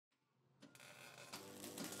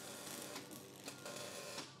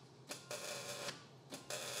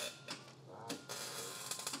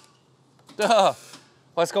Oh,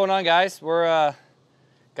 what's going on, guys? We're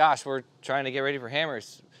trying to get ready for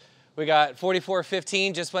hammers. We got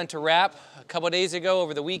 4415 just went to wrap a couple days ago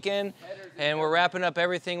over the weekend, and we're wrapping up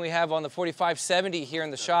everything we have on the 4570 here in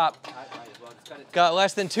the shop. Got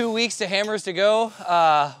less than 2 weeks to hammers to go.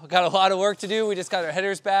 We got a lot of work to do. We just got our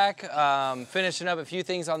headers back, finishing up a few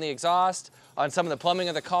things on the exhaust, on some of the plumbing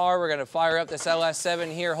of the car. We're gonna fire up this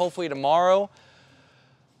LS7 here hopefully tomorrow.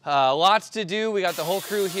 Lots to do. We got the whole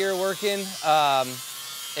crew here working.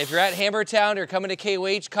 If you're at Hammertown or coming to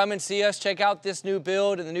KOH, come and see us. Check out this new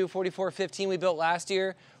build and the new 4415 we built last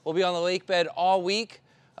year. We'll be on the lake bed all week.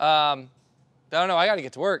 I don't know, I gotta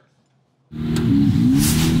get to work.